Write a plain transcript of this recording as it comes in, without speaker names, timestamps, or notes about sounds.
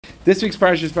This week's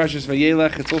Parshas is Parshas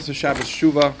Vayelech. It's also Shabbos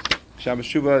Shuva. Shabbos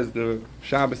Shuva is the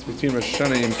Shabbos between Rosh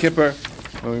Hashanah and Yom Kippur.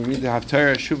 When we read the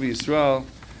Haftarah, Shuva Yisrael,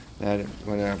 that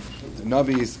when the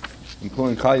Navi is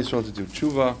imploring Klal Yisrael to do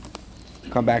tshuva,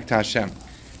 come back to Hashem.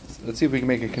 So let's see if we can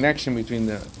make a connection between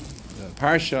the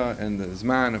Parsha and the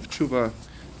Zman of tshuva,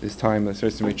 this time, the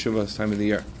starts to make tshuva, this time of the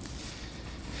year.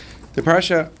 The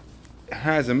Parsha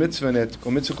has a mitzvah in it,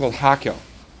 a mitzvah called Hakel.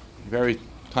 Very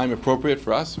time appropriate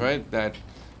for us, right? That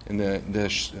in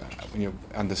when you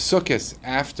on the Sukkot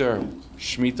after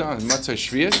Shemitah and Matzah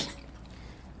Shvius,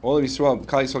 all of Yisrael,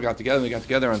 Klal Yisrael got together. We got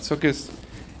together on Sukkot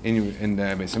in the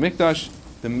Beis Hamikdash.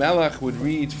 The Melech would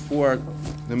read for all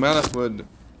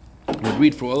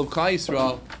of Klal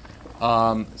Yisrael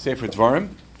Sefer Dvarim,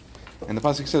 and the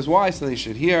pasuk says why? So they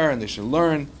should hear and they should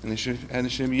learn and they should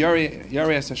be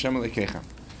Yarei Es Hashem Elokeichem.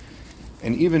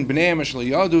 And even bnei Mashal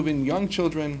Yadu, even young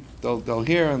children, they'll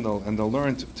hear and they'll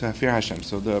learn to fear Hashem.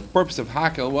 So the purpose of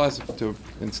Hakel was to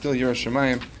instill Yiras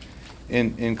Shamayim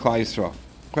in Klal Yisrael.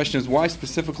 The question is, why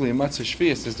specifically in Matzah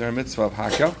Shvius is there a mitzvah of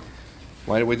Hakel?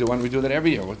 Why do we do that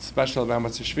every year? What's special about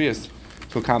Matzah Shvius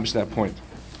to accomplish that point?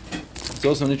 It's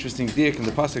also an interesting diak in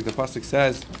the pasuk. The pasuk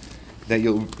says that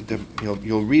you'll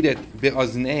read it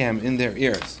bi'ozneim, in their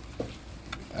ears.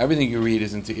 Everything you read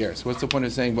is into ears. What's the point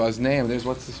of saying bi'ozneim?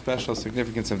 What's the special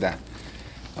significance of that?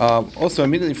 Also,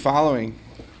 immediately following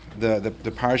the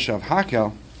parsha of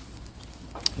Hakel,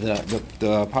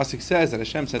 the pasuk says that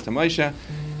Hashem said to Moshe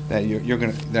that you're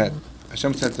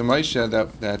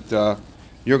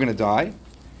gonna die,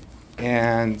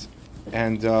 and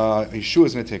Yeshua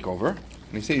is going to take over.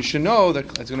 And he said you should know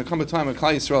that it's going to come a time when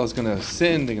Klal Yisrael is going to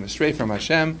sin, they're going to stray from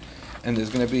Hashem, and there's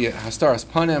going to be a hastaras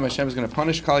panem. Hashem is going to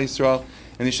punish Klal Yisrael,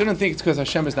 and they shouldn't think it's because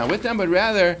Hashem is not with them, but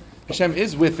rather Hashem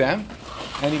is with them,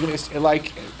 and you're going to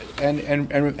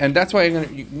and that's why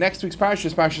next week's parsha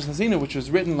is Parshas Hazina, which was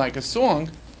written like a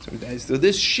song. So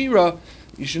this shira,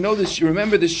 you should know this.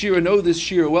 Remember this shira, know this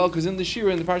shira well, because in the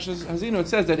shira in the Parshas Hazina it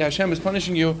says that Hashem is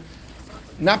punishing you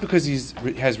not because He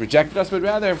has rejected us, but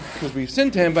rather because we've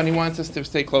sinned to Him, but He wants us to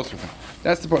stay close with Him.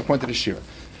 That's the point of the shira.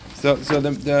 So what's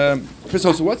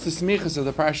the smichas of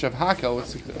the parsha of Hakel?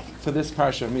 What's to this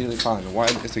parsha immediately following? Why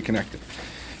is it connected?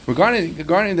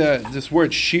 Regarding this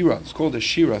word shira, it's called a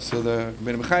shira. So the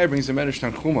Ben Mechaya brings the Medrash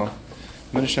Tanchuma.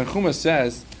 Medrash Tanchuma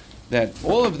says that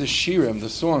all of the shirim, the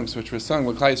songs which were sung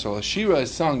with Klal Yisrael, a shira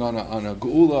is sung on a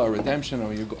geula, a redemption,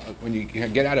 or when you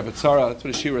get out of a tzara. That's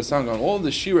what a shira is sung on. All of the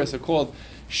shiras are called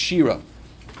shira,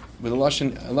 with a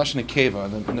lashon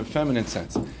nekeva in the feminine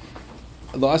sense.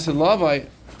 When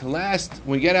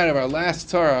we get out of our last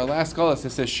tzara, our last galus, it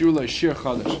says shir shir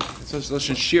chadash. It says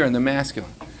lashon shir in the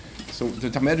masculine. So the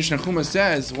Medrash Tanchuma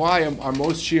says why are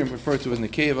most shirim referred to as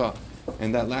nekeva,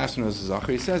 and that last one is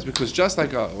zachar. He says because just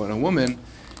like when a woman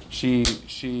she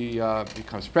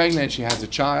becomes pregnant, she has a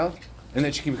child, and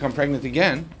then she can become pregnant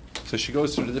again. So she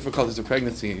goes through the difficulties of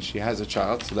pregnancy, and she has a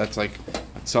child. So that's like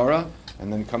a tzara,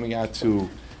 and then coming out to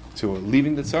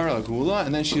leaving the tzara, like gula,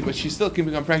 and then she still can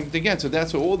become pregnant again. So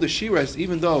that's what all the shiras,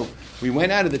 even though we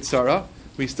went out of the tzara,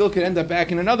 we still could end up back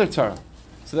in another tzara.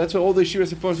 So that's what all the shiras are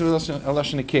supposed to be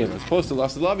lashon nekeva. As opposed to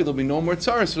lashon lavi, there'll be no more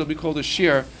tzara, so it'll be called a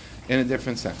shir in a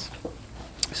different sense.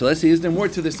 So let's see, is there more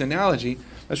to this analogy?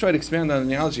 Let's try to expand on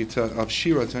the analogy of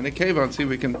shira to nekeva and see if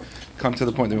we can come to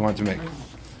the point that we want to make.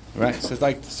 Right? So it's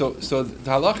like so the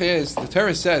halacha is the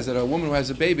Torah says that a woman who has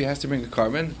a baby has to bring a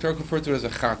carbon. The Torah refers to it as a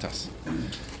chatas.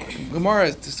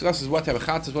 Gemara discusses what type of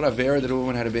chatas, what avera that a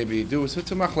woman had a baby do. So it's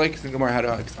a machlek in Gemara how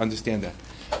to understand that.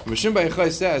 Rishon Bar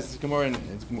Yochai says Gemara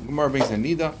brings a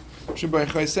nida. Rishon Bar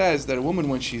Yochai says that a woman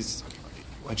when she's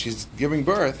giving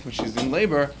birth, when she's in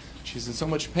labor, she's in so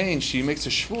much pain, she makes a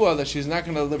shvuah that she's not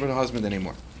going to live with her husband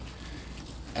anymore.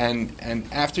 And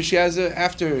after she has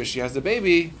the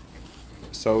baby,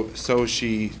 so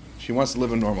she wants to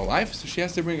live a normal life, so she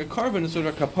has to bring a carbon instead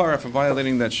of a kapara for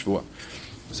violating that shvuah.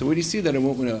 So where do you see that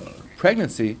a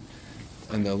pregnancy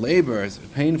and the labor is a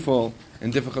painful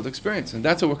and difficult experience, and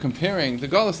that's what we're comparing the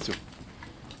galus to.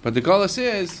 But the galus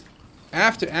is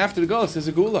after the galus is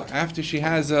a gula. After she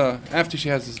has the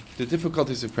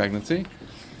difficulties of pregnancy,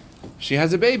 she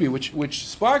has a baby, which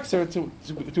sparks her to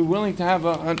willing to have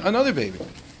another baby,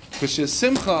 because the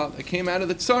simcha that came out of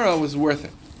the tzara was worth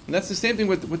it. And that's the same thing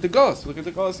with the galus. Look at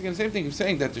the galus again. Same thing. He's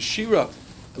saying that the shira,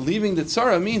 leaving the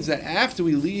tzara, means that after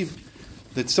we leave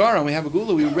the tzara and we have a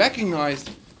gula, we recognize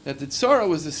that the tzara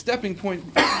was the stepping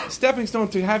stone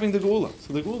to having the gula.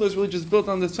 So the gula is really just built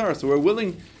on the tzara. So we're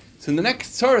willing. So the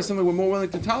next tzara is something we're more willing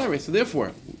to tolerate. So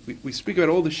therefore, we speak about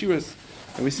all the shiras.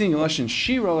 And we're seeing lashon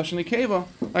shira, lashon nekeva,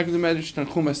 like the Medrash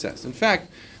Tanchuma says. In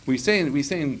fact, We say in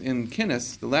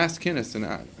Kinnis, the last Kinnis, in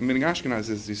Ashkenaz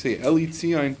is you say Eli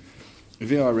Tzion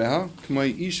V'Areha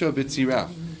K'may Isha B'Tzirah.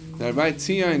 That right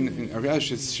Tzion and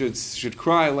Areha should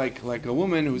cry like a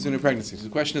woman who's in a pregnancy. So the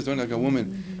question is, like a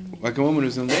woman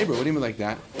who's in labor. What do you mean like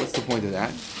that? What's the point of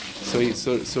that? So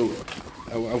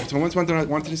I once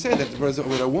wanted to say that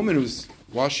with a woman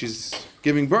while she's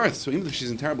giving birth, so even if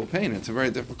she's in terrible pain, it's a very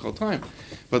difficult time,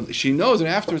 but she knows that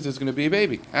afterwards there's going to be a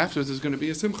baby. Afterwards there's going to be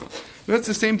a simcha. That's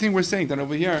the same thing we're saying, that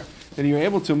over here, that you're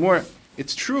able to more,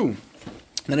 it's true,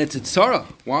 that it's a tzara,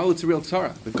 while it's a real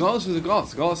tzara. The galus is the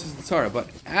galus is the tzara, but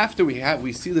after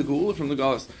we see the geula from the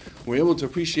galus, we're able to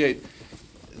appreciate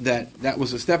that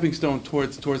was a stepping stone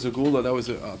towards the geula, that was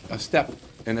a step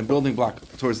and a building block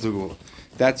towards the geula.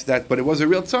 That's that, but it was a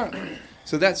real tzara.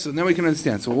 So now we can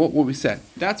understand. So what we said.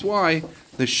 That's why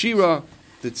the shira,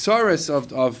 the tzaras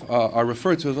are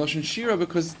referred to as lashon shira,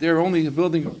 because they're only a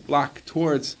building block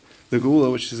towards the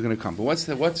geula, which is going to come. But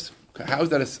how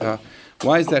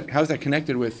is that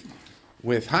connected with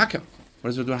hakel? What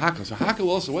does it do with hakel? So hakel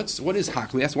also, what is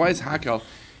hakel? We ask, why is hakel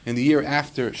in the year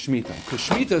after Shemitah? Because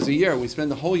Shemitah is a year we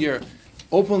spend the whole year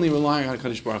openly relying on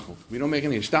Kadosh Baruch Hu. We don't make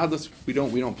any ishtadlus. We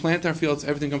don't plant our fields.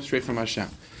 Everything comes straight from Hashem.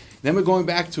 Then we're going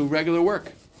back to regular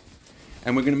work,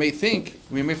 and we may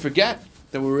forget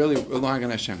that we're really relying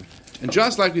on Hashem. And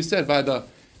just like we said, by the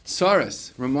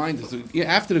tzaras, remind us,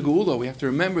 after the geula, we have to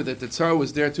remember that the tzara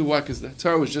was there too. Why? Because the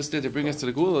tzara was just there to bring us to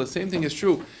the geula. The same thing is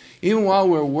true. Even while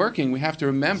we're working, we have to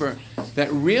remember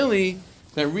that really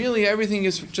everything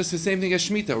is just the same thing as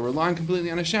Shemitah. We're relying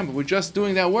completely on Hashem, but we're just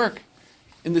doing that work.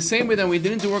 In the same way that we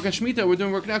didn't do work on Shemitah, we're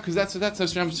doing work now, because that's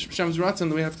Hashem's ratzon,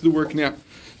 that we have to do work now.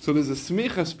 So there's a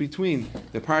smichas between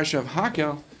the parsha of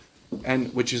Hakel,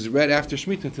 and which is read after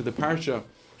Shemitah, to the parsha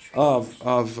of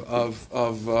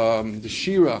the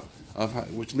Shira,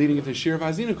 which leading into the Shira of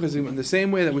Hazinu, because in the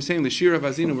same way that we're saying the Shira of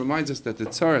Hazinu reminds us that the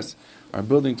tzaras are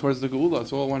building towards the Geula,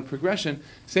 it's all one progression.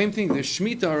 Same thing, the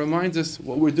Shemitah reminds us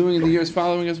what we're doing in the years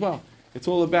following as well. It's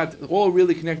all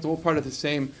really connected, all part of the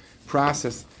same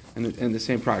process and the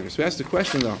same progress. We asked the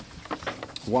question though,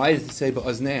 why does it say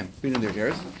ba'azneim, between their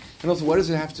ears? And also, what does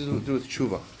it have to do with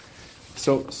tshuva?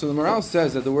 So the Maral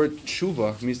says that the word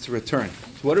tshuva means to return.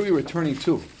 So what are we returning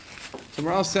to? So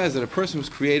Maral says that a person was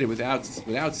created without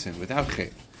sin, without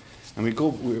chet, and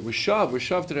we're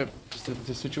shoved to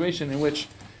the situation in which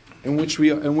we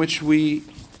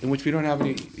don't have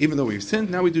any. Even though we've sinned,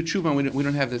 now we do tshuva and we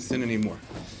don't have that sin anymore.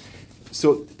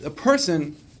 So a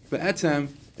person, be'etzem,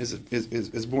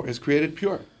 is created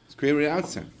pure. Is created without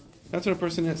sin. That's what a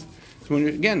person is. So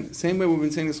again, same way we've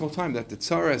been saying this whole time, that the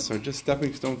tzaras are just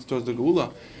stepping stones towards the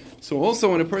geula. So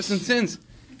also when a person sins,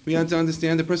 we have to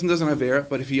understand the person doesn't have error,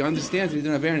 but if he understands that he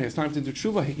didn't have error and he has time to do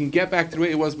tshuva, he can get back to the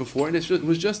way it was before. And it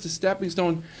was just a stepping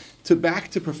stone back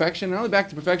to perfection. Not only back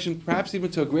to perfection, perhaps even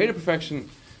to a greater perfection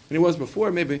than it was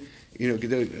before. Maybe, a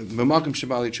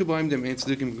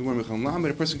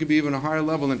person could be even a higher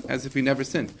level than as if he never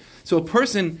sinned. So a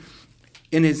person,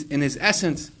 in his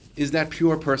essence, is that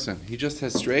pure person. He just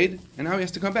has strayed, and now he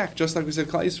has to come back. Just like we said,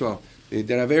 Klal Yisrael, they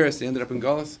did Averis, they ended up in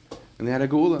Galus, and they had a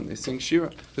Geula, and they sing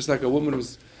Shira. Just like a woman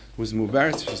was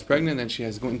mubarak, she's pregnant, and she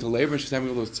has gone into labor, she's having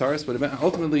all those tzaras, but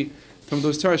ultimately, from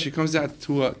those tzaras, she comes out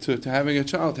to having a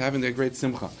child, to having their great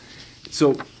simcha.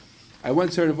 So, I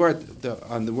once heard a word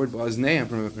on the word Ba'azneim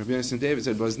from Rabbi Yonatan David.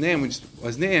 Said Ba'azneim, which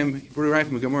Ba'azneim, he brought it right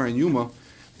from the Gemara in Yuma.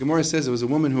 The Gemara says it was a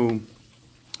woman who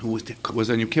was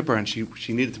on Yom Kippur and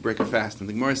she needed to break a fast. And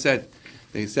the Gemara said,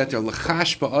 they said to her,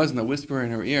 L'chash ba'azna, whisper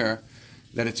in her ear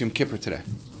that it's Yom Kippur today.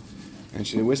 And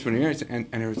she whispered in her ear, and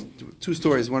there was two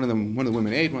stories. One of the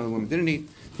women ate, one of the women didn't eat.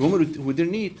 The woman who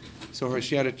didn't eat, so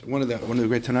she had one of the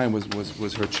great Tanaim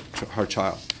was her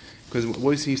child. Because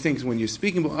what he's saying is when you're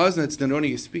speaking about Azna, it's not only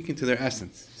you're speaking to their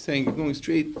essence. He's saying you're going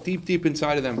straight, deep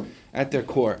inside of them, at their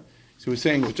core. So we're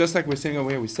saying, just like we're saying over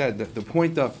here, we said that the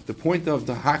point of the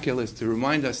Hakel is to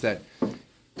remind us that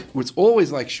it's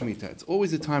always like Shemitah. It's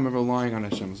always a time of relying on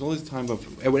Hashem. It's always a time of,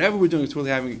 whatever we're doing, it's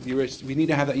really having, we need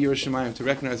to have that Yiras Shamayim to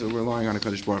recognize that we're relying on a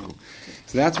Kadosh Baruch Hu.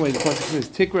 So that's why the pasuk is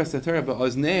Tikras Satara, but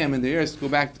Ozneim in the ears go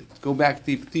back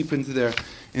deep into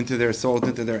their soul,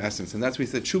 into their essence. And that's why we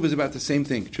said Shuba is about the same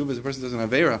thing. Shuba is a person who doesn't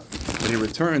have Era, but he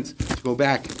returns to go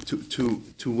back to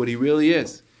what he really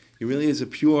is. He really is a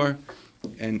pure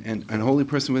and holy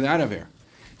person without Avera.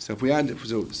 So if we add,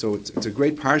 so it's a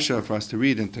great parsha for us to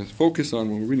read and to focus on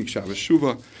when we're reading Shabbos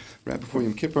Shuva, right before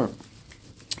Yom Kippur,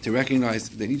 to recognize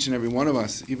that each and every one of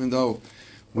us, even though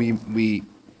we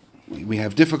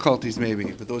have difficulties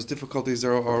maybe, but those difficulties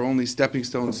are only stepping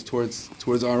stones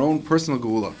towards our own personal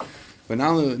geula. But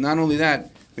not only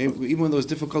that, maybe even when those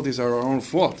difficulties are our own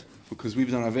fault, because we've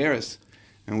done averis,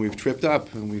 and we've tripped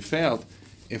up and we failed,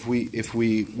 if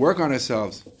we work on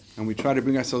ourselves and we try to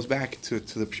bring ourselves back to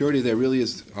the purity that really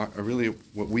is really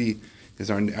what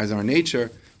as our nature,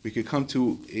 we could come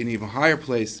to an even higher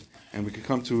place, and we could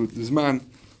come to the Zman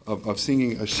of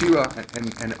singing a shira,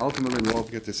 and ultimately we'll all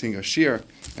get to sing a shir,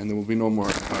 and there will be no more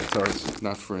tzaras,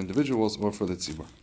 not for individuals or for the tzibur.